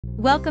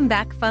Welcome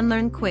back,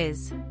 FunLearn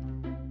quiz.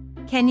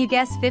 Can you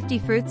guess 50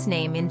 fruits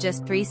name in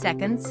just 3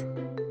 seconds?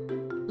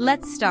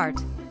 Let's start.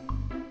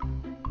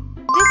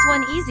 This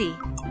one easy.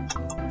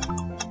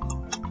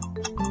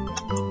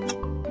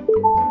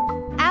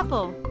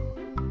 Apple.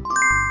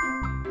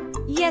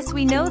 Yes,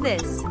 we know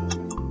this.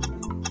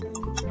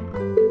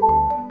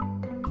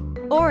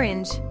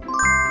 Orange.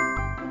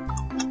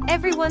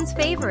 Everyone's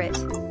favorite.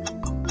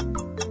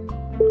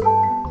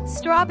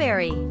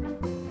 Strawberry.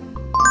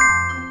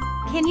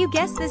 Can you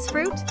guess this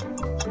fruit?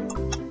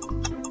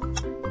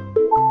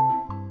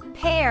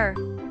 Pear.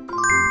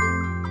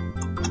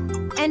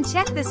 And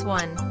check this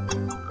one.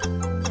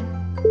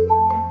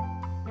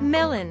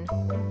 Melon.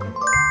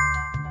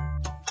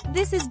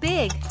 This is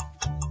big.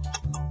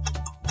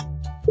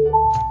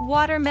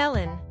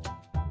 Watermelon.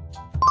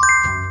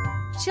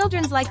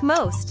 Children's like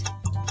most.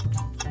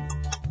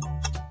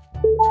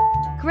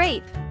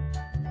 Grape.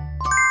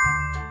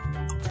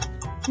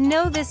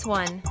 Know this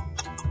one.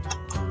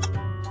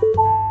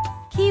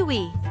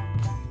 Kiwi.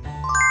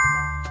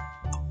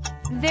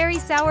 Very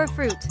sour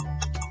fruit.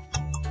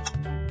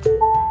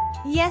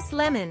 Yes,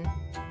 lemon.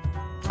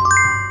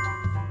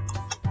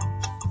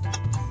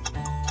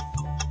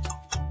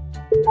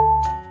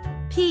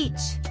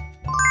 Peach.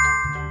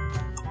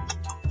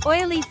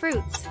 Oily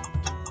fruits.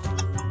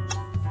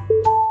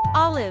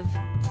 Olive.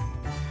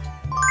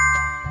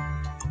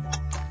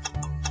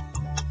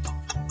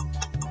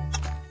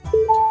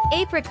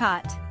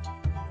 Apricot.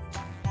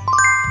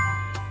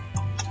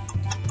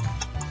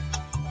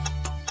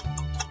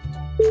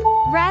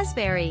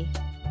 Raspberry.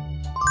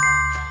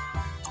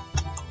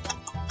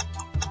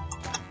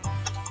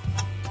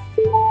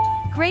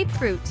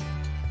 Grapefruit.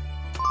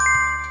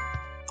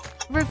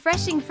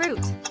 Refreshing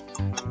fruit.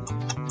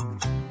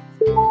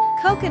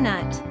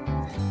 Coconut.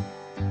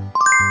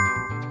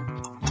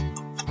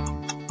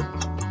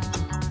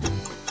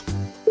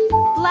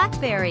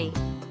 Blackberry.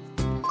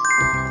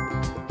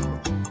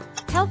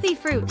 Healthy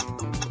fruit.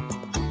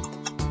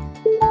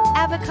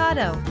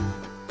 Avocado.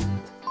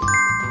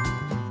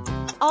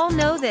 All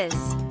know this.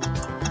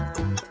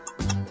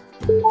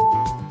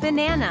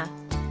 Banana.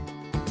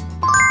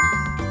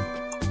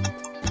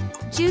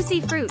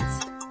 Juicy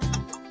fruits.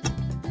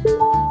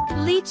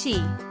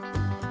 Lychee.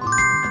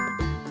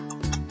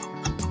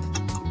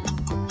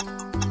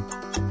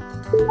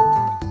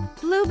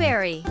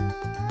 Blueberry.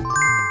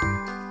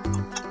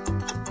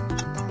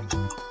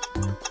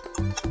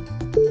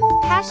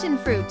 Passion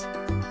fruit.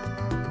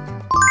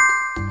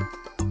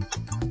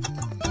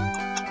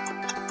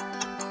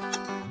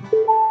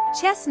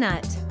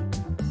 Chestnut.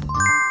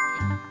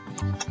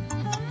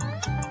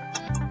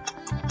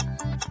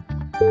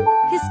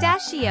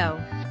 Pistachio.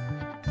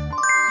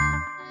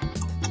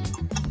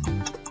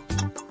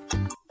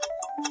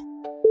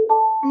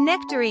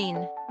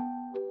 Nectarine.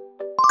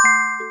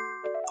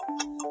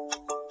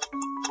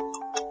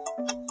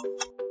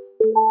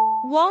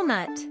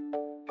 Walnut.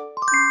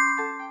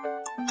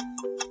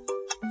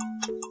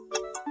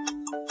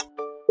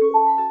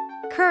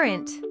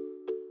 Currant.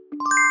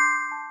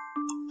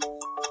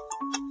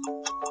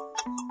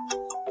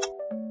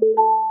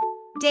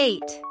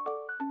 Date.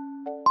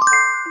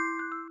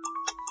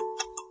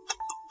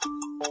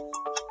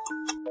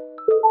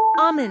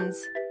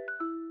 Almonds.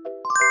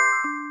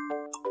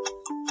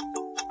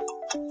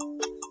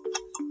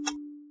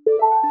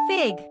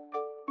 Fig.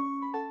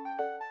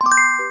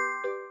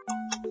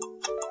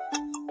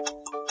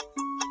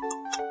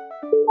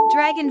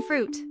 Dragon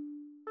fruit.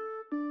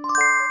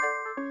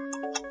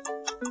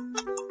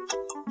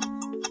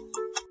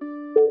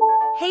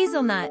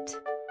 Hazelnut.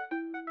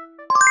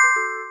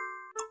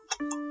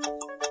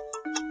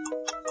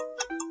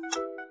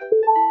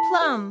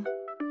 Plum.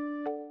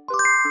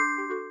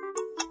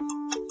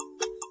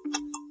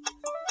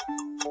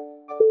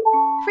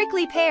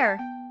 Prickly pear.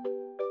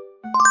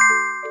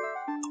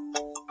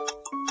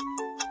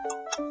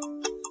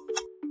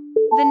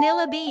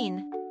 Vanilla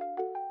bean.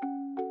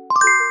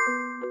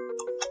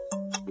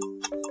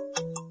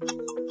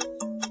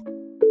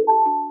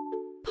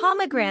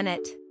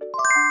 Pomegranate.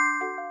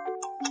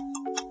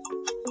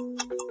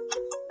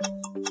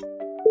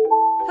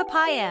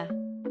 Papaya.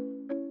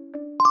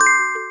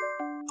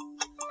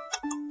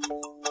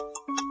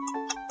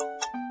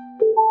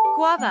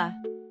 Guava.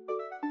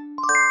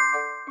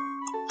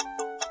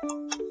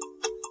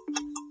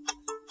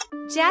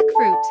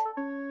 Jackfruit.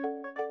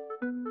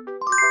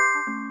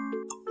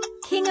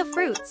 King of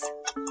fruits.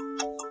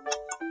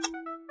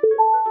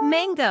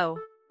 Mango.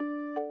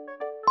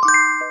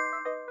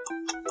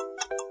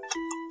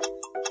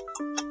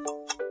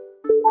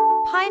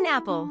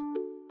 Pineapple.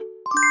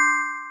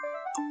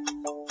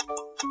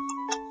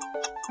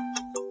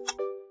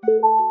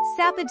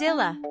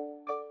 Sapodilla.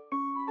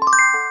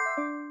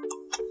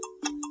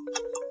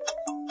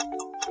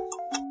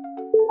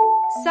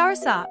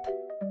 Soursop.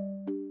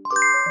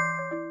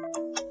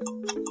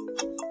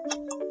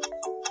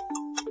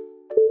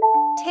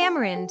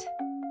 Tamarind.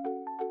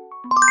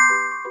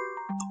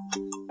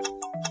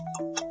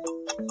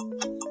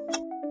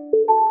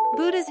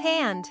 Buddha's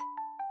hand.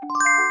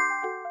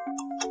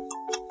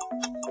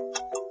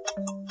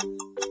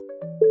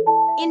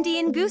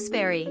 Indian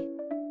gooseberry.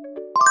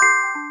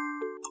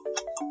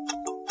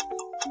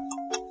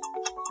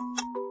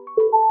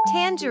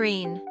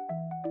 Tangerine.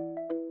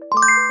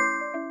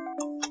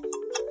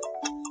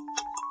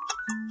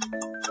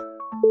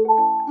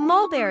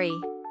 Mulberry.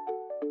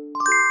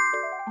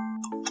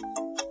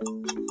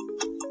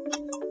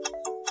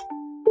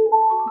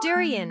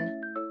 Durian.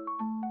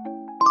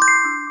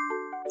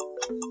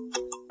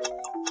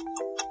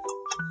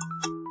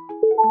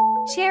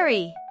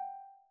 Cherry.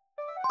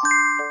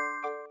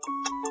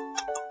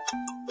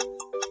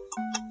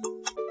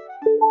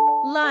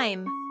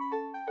 Lime.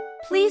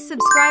 Please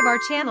subscribe our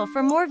channel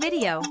for more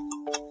video.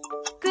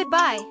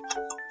 Goodbye.